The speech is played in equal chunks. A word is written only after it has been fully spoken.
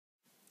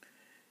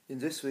In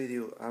this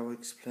video, I will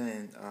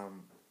explain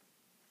an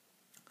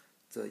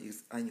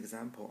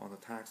example on the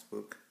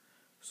textbook,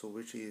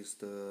 which is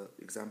the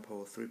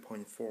example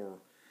 3.4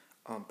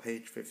 on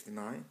page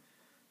 59.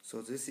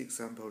 So this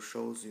example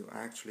shows you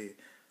actually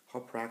how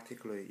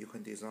practically you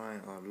can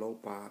design a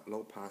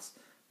low pass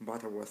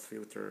Butterworth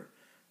filter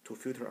to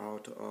filter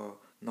out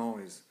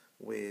noise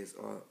with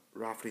a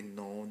roughly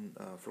known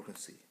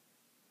frequency.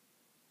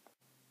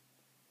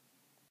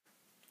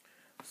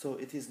 So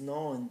it is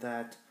known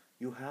that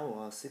you have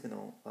a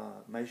signal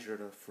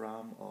measured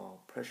from a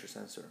pressure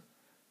sensor,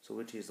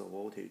 which is a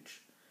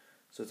voltage.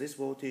 So this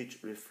voltage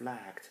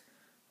reflects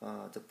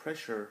the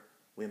pressure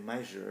we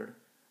measured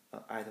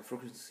at a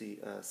frequency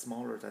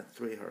smaller than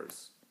 3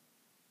 Hz.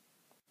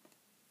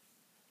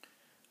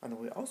 And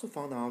we also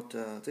found out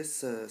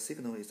this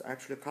signal is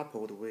actually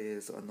coupled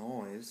with a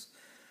noise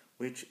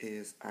which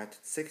is at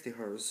 60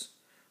 Hz.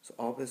 So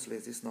obviously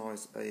this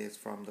noise is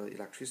from the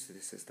electricity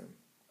system.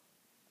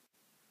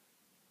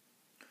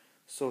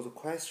 So the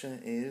question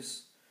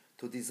is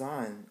to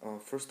design a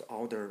first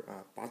order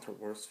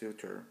Butterworth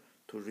filter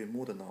to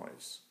remove the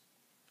noise.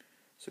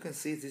 So you can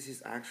see this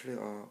is actually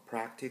a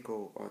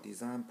practical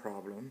design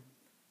problem.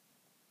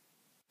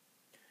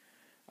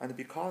 And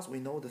because we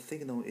know the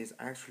signal is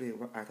actually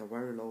at a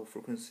very low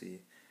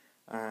frequency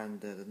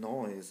and the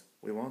noise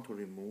we want to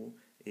remove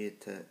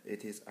it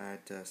is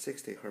at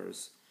 60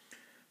 Hz.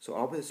 So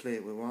obviously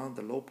we want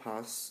the low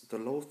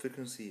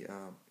frequency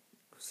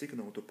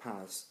signal to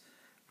pass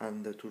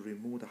and to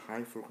remove the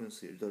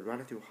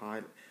relative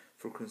high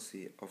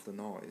frequency of the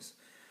noise.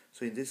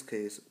 So in this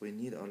case, we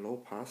need a low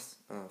pass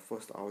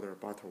first order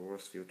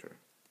Butterworth filter.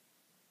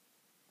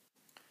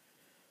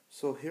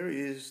 So here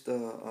is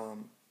the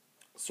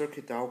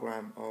circuit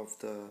diagram of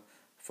the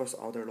first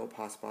order low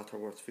pass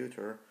Butterworth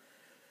filter.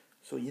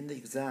 So in the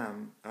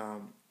exam,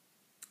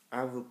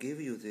 I will give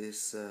you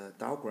this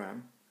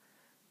diagram,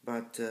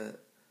 but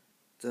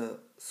the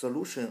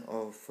solution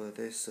of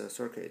this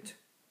circuit,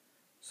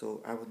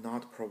 so I will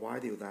not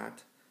provide you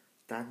that.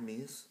 That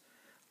means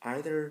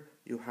either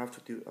you have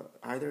to do,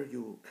 either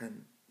you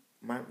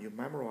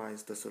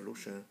memorize the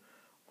solution,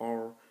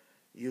 or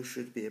you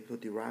should be able to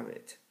derive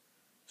it.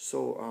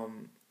 So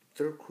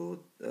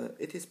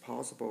it is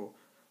possible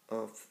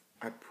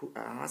I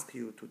ask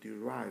you to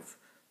derive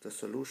the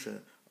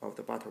solution of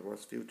the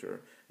Butterworth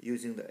filter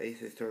using the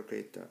AC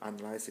circuit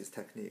analysis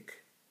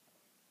technique.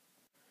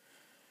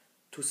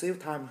 To save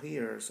time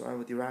here, so I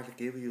will directly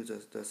give you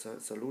the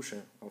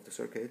solution of the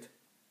circuit.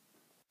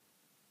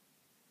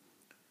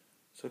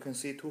 So you can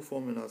see two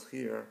formulas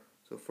here.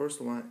 So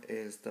first one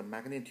is the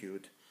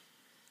magnitude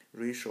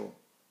ratio,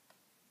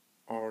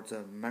 or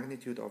the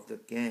magnitude of the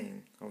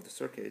gain of the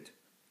circuit,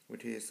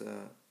 which is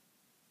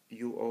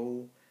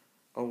UO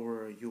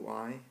over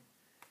UI.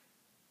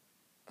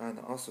 And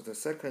also the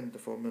second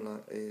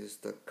formula is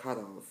the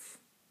cutoff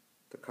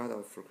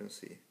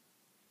frequency.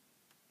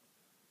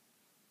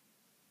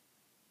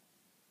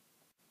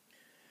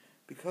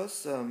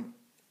 Because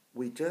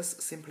we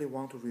just simply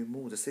want to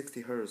remove the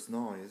 60 Hz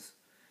noise,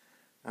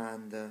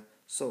 and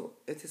so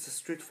it is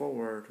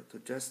straightforward to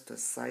just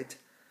set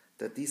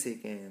the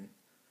DC gain,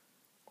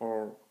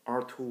 or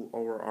R2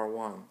 over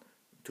R1,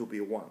 to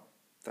be 1.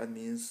 That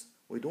means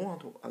we don't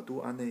want to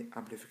do any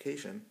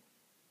amplification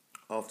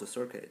of the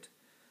circuit,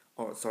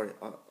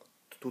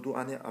 to do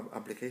any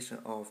application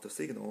of the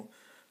signal.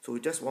 So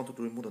we just want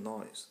to remove the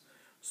noise.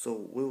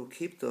 So we will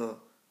keep the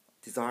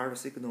desired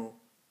signal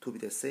to be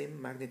the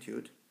same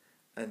magnitude,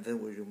 and then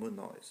we remove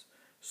noise.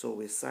 So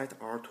we set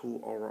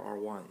R2 over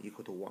R1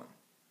 equal to 1.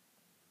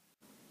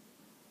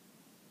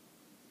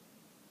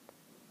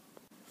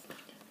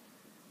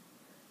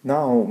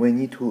 Now we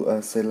need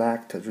to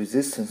select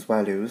resistance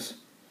values.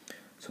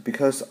 So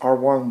because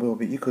R1 will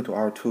be equal to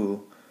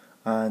R2,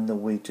 and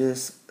we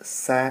just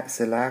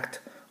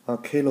select a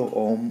kilo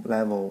ohm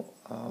level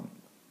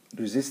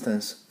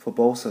resistance for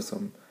both of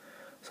them.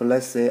 So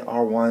let's say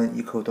R1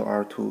 equal to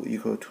R2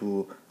 equal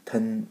to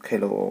 10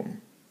 kilo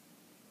ohm.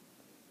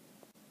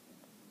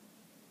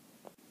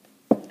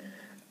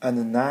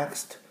 And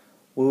next,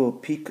 we will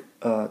pick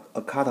a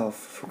cutoff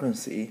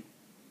frequency.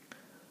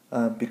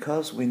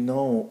 Because we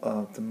know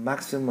the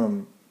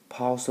maximum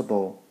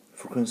possible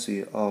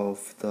frequency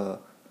of the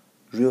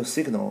real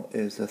signal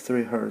is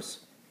 3 Hz.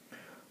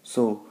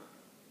 So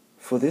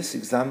for this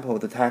example,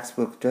 the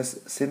textbook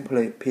just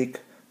simply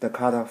pick the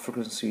cutoff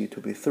frequency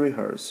to be 3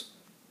 Hz.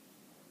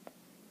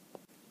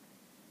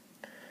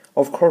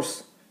 Of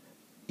course,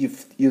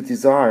 if you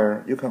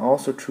desire, you can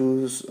also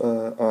choose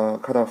a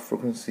cutoff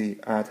frequency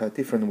at a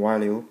different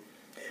value.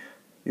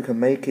 You can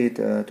make it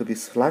to be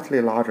slightly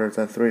larger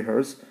than 3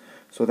 Hz,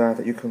 so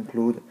that you can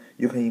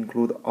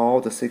include all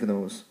the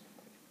signals.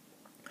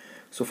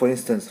 So for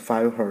instance,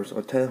 5 Hz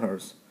or 10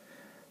 Hz.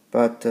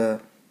 But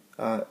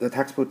the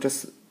textbook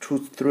just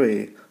choose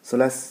 3, so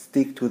let's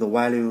stick to the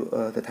value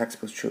the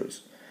textbook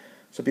choose.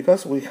 So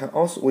because we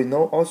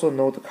also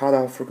know the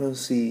cutoff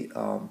frequency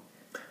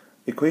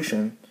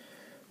equation,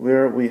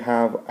 where we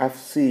have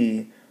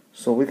Fc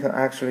So we can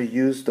actually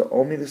use the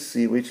omega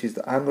c, which is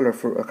the angular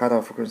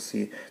cutoff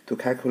frequency, to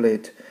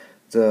calculate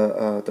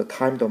the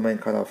time domain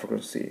cutoff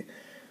frequency.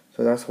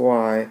 So that's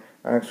why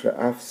actually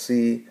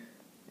Fc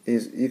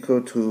is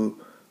equal to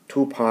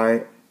 2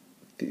 pi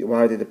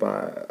divided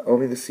by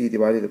omega c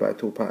divided by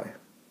 2 pi.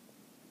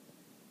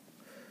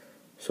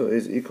 So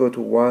it's equal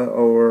to 1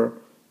 over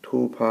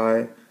 2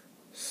 pi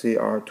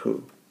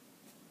CR2.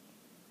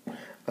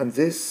 And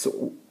this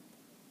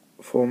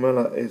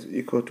formula is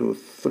equal to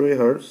 3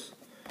 Hertz.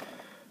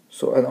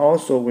 So, and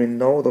also we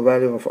know the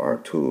value of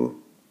R2.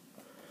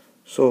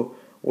 So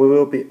we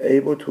will be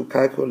able to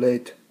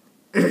calculate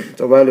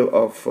the value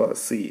of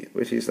C,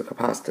 which is the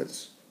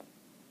capacitance.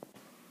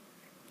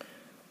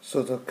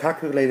 So the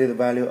calculated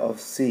value of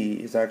C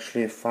is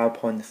actually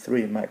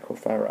 5.3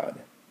 microfarad.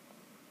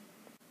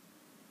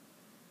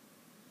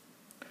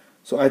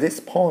 So at this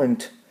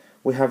point,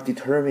 we have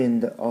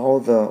determined all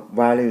the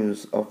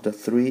values of the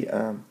three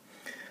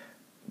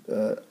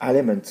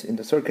elements in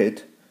the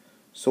circuit.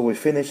 So we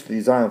finished the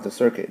design of the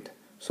circuit.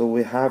 So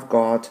we have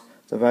got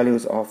the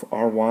values of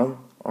R1,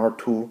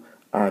 R2,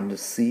 and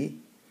C.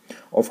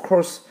 Of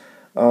course,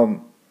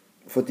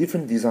 for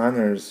different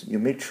designers, you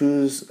may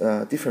choose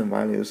different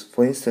values.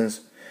 For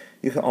instance,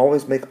 you can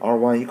always make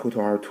R1 equal to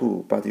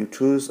R2, but you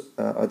choose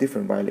a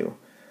different value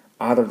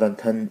other than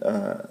 10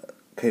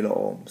 kilo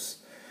ohms.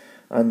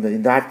 And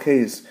in that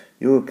case,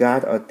 you will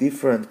get a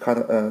different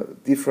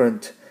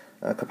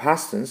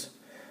capacitance,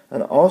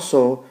 and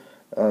also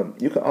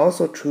you can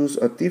also choose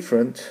a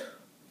different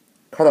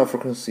cutoff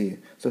frequency.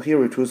 So here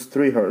we choose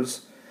 3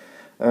 Hertz,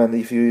 and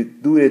if you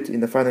do it in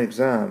the final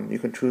exam, you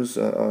can choose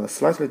a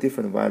slightly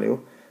different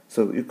value.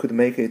 So you could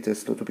make it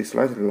to be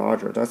slightly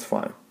larger. That's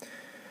fine.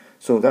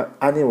 So that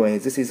anyway,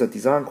 this is a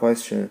design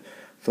question.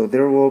 So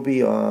there will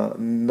be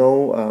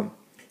no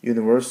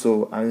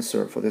universal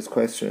answer for this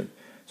question.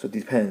 So it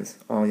depends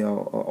on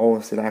your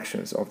own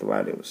selections of the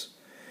values.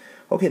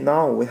 Okay,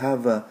 now we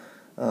have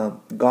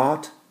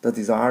got the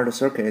desired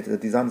circuit, the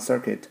designed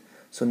circuit.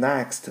 So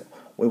next,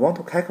 we want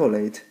to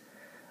calculate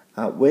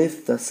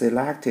with the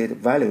selected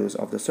values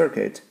of the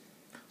circuit,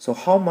 so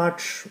how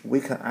much we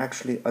can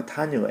actually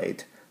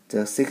attenuate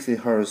the 60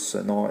 Hertz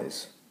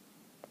noise.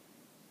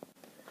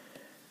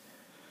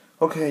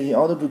 Okay, in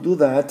order to do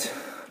that,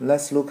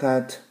 let's look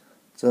at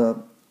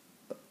the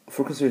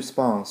frequency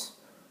response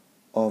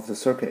of the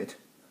circuit.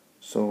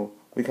 So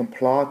we can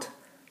plot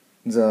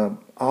the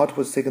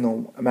output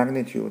signal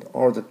magnitude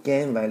or the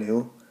gain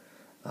value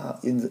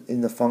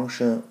in the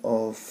function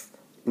of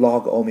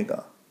log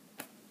omega.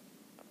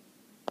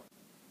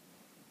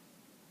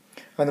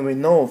 And we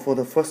know for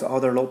the first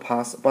order low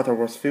pass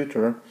Butterworth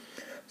filter,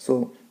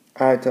 so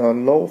at a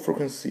low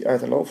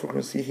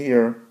frequency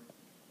here,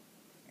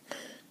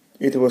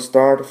 it will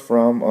start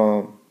from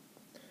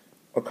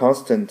a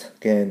constant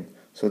gain.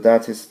 So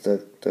that is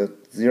the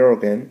zero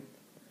gain.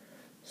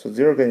 So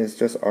zero gain is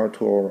just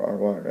R2 over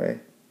R1,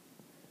 right?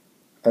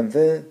 And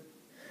then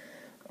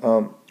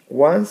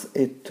once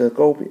it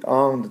go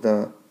beyond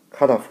the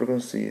cutoff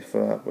frequency, if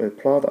we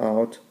plot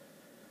out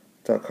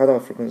the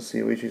cutoff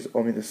frequency, which is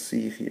omega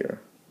c here.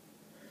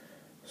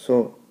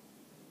 So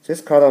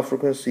this cutoff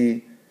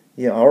frequency,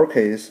 in our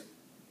case,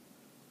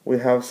 we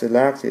have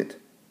selected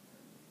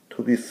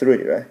to be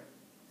 3, right?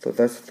 So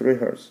that's 3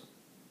 Hertz.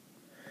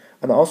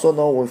 And also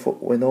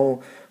we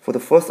know for the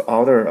first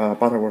order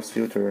Butterworth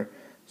filter,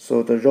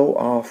 so the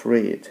roll-off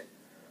rate,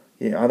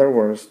 in other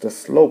words, the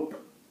slope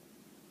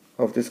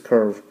of this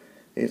curve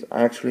is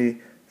actually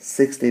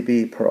 6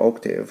 dB per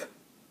octave.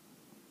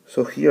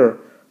 So here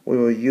we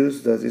will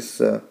use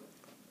this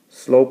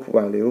slope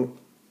value,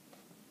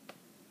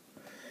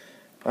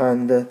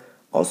 and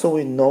also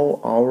we know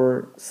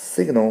our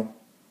signal,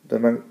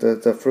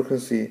 the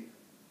frequency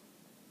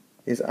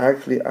is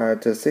actually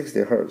at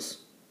 60 Hertz.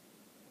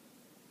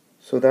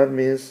 So that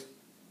means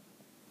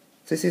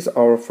this is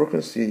our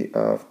frequency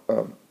of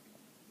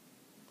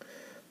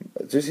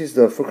this is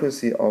the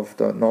frequency of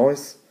the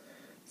noise.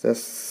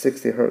 That's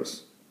 60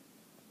 Hertz.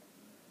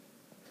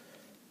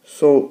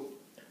 So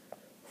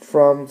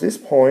from this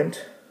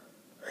point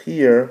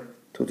here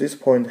to this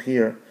point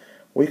here,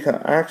 we can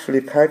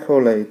actually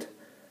calculate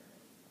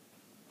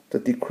the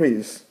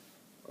decrease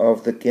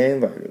of the gain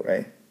value,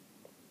 right?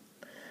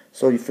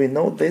 So if we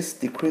know this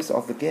decrease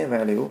of the gain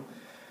value,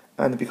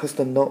 and because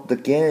the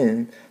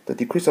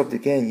decrease of the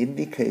gain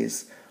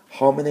indicates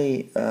how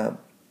many how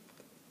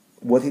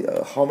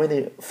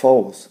many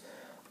folds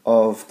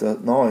of the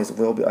noise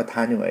will be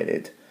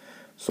attenuated.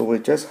 So we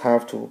just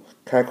have to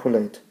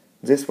calculate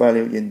this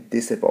value in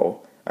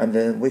decibel, and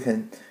then we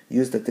can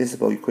use the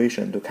decibel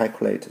equation to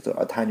calculate the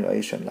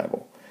attenuation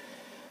level.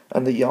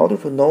 And in order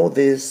to know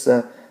this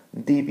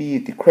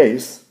dB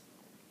decrease,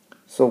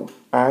 so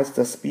as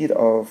the speed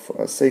of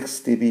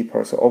 6 dB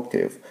per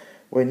octave,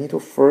 we need to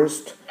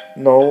first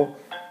know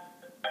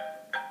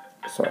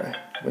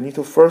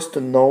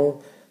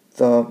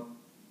the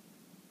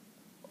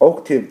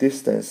octave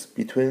distance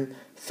between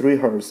 3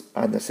 Hertz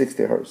and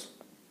 60 Hertz.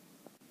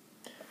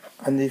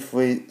 And if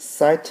we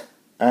set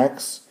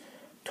x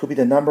to be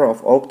the number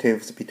of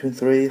octaves between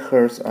 3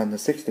 Hz and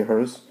 60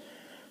 Hz.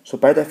 So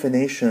by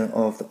definition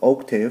of the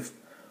octave,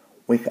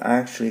 we can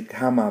actually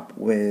come up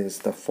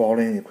with the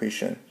following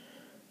equation.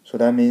 So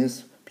that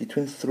means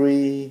between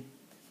 3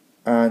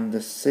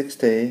 and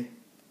 60,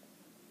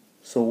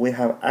 so we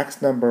have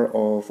x number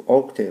of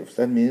octaves.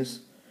 That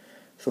means,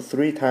 so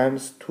 3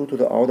 times 2 to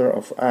the order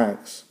of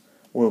x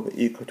will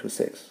be equal to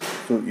 6.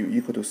 So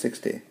equal to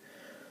 60.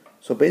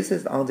 So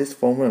based on this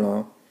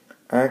formula,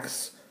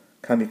 x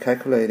can be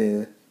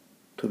calculated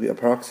to be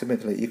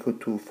approximately equal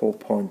to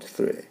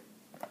 4.3.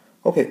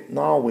 Okay,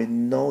 now we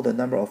know the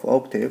number of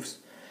octaves,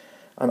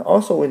 and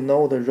also we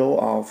know the roll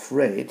off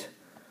rate,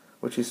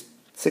 which is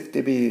 6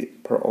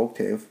 dB per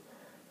octave.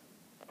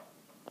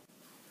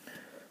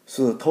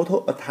 So the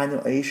total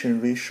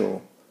attenuation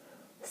ratio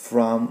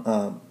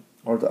from,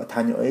 or the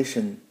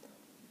attenuation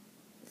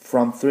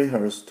from 3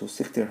 Hz to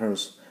 60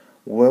 Hz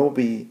will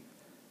be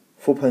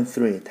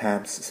 4.3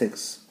 times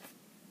 6.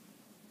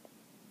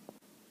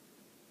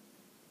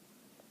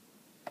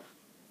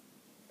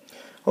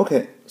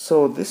 Okay,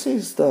 so this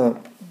is the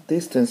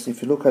distance.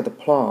 If you look at the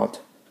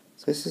plot,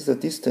 this is the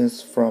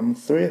distance from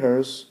 3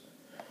 Hz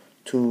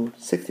to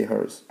 60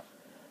 Hz.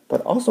 But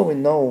also we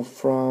know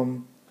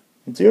from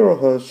 0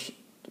 Hz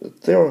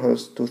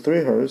to 3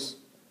 Hz,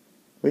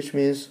 which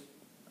means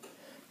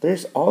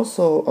there's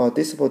also a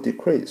decibel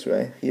decrease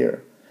right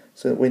here.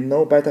 So we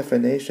know by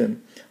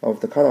definition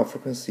of the cutoff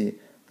frequency,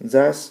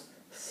 that's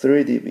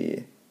 3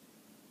 dB.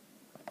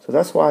 So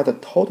that's why the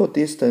total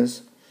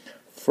distance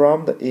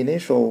from the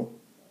initial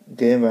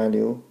gain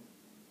value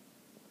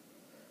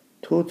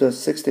to the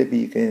 60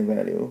 dB gain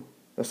value,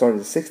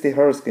 the 60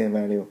 Hz gain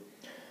value,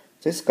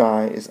 this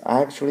guy is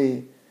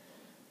actually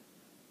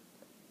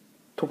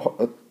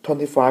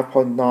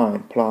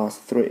 25.9 plus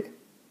 3.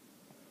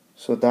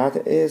 So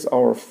that is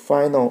our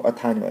final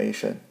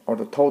attenuation, or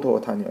the total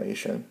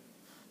attenuation.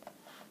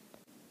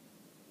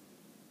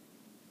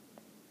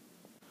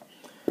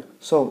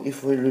 So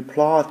if we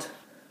replot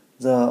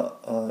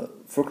the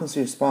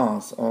frequency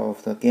response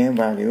of the gain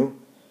value,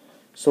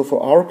 so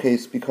for our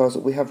case, because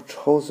we have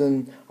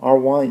chosen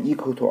R1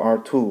 equal to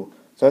R2,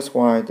 that's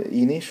why the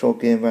initial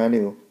gain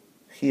value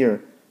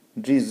here,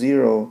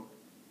 G0,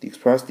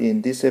 expressed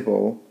in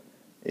decibel,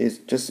 is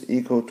just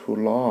equal to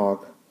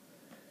log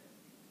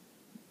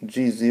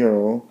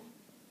G0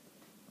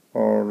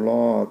 or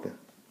log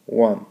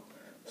 1.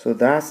 So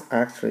that's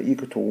actually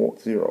equal to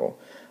 0.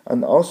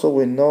 And also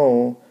we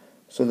know,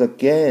 so the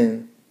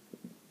gain,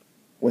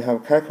 we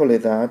have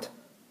calculated that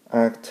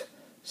at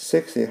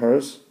 60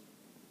 Hz.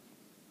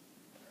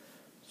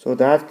 So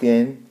that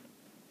gain,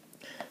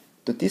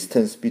 the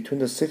distance between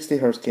the 60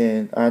 Hz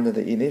gain and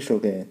the initial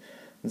gain,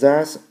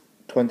 that's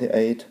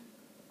 28.9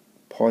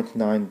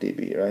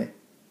 dB, right?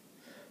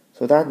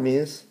 So that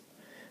means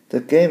the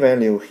gain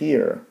value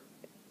here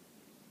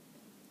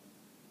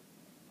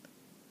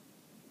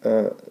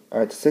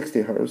at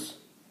 60 Hz,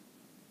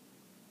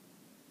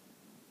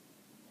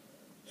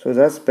 so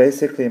that's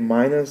basically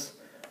minus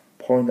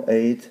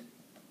 28.9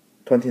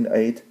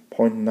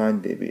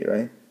 dB,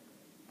 right?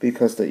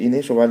 Because the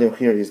initial value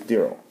here is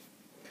 0.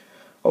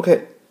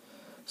 Okay,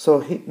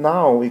 so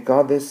now we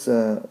got this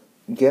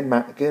gain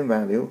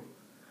value.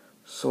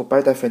 So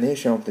by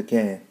definition of the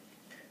gain,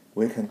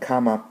 we can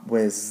come up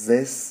with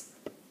this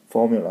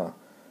formula.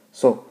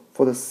 So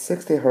for the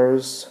 60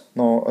 Hz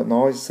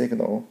noise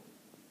signal,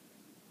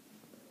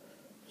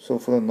 so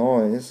for the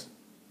noise,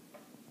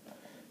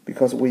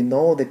 because we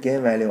know the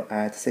gain value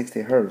at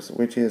 60 Hz,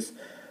 which is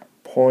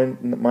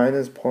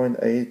minus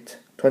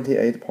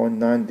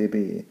 28.9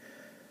 dB.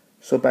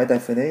 So by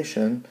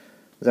definition,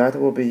 that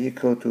will be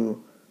equal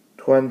to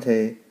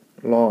 20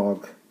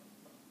 log,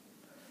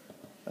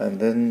 and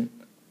then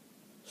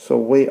so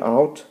way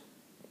out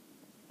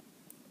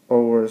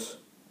over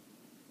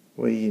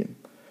way in.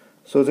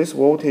 So this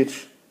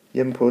voltage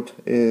input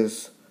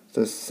is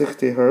the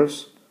 60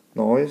 Hz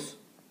noise,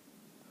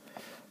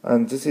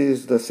 and this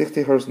is the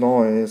 60 Hz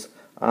noise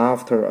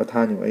after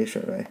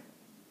attenuation, right?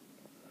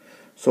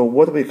 So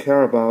what we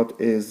care about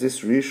is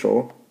this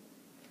ratio.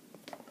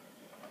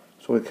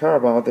 So we care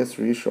about this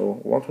ratio.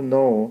 We want to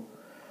know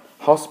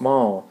how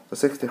small the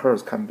 60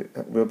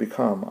 Hz will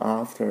become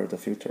after the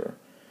filter.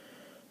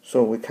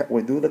 So we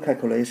do the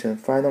calculation.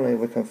 Finally,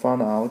 we can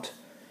find out.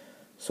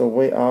 So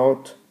way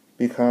out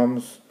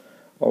becomes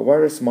a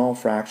very small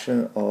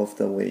fraction of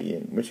the way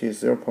in, which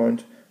is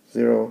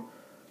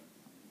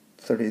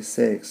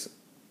 0.036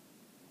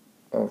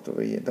 of the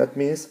way in. That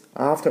means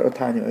after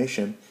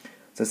attenuation,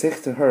 the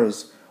 60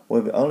 Hz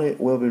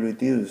will be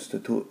reduced to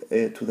the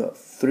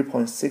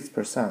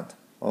 3.6%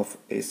 of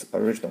its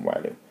original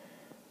value.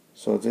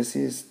 So this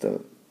is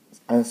the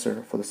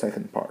answer for the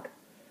second part.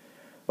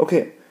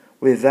 Okay,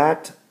 with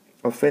that,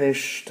 I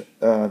finished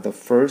the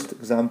first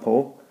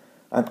example,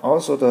 and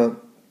also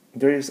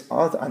there is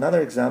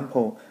another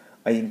example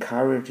I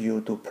encourage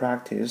you to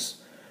practice.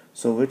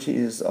 So which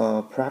is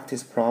a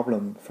practice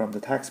problem from the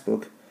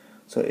textbook.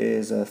 So it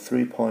is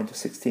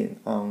 3.16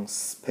 on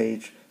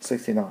page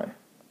 69.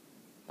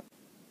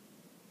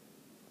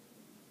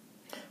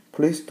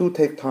 Please do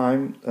take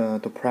time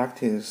to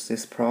practice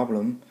this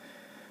problem,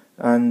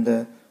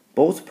 and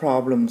both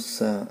problems,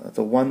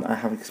 the one I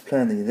have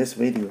explained in this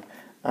video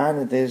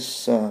and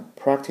this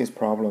practice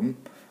problem,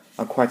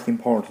 are quite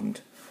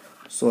important.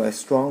 So I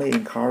strongly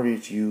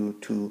encourage you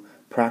to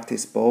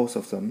practice both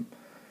of them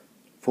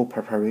for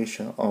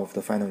preparation of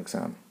the final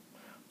exam.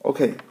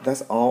 Okay,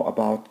 that's all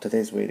about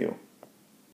today's video.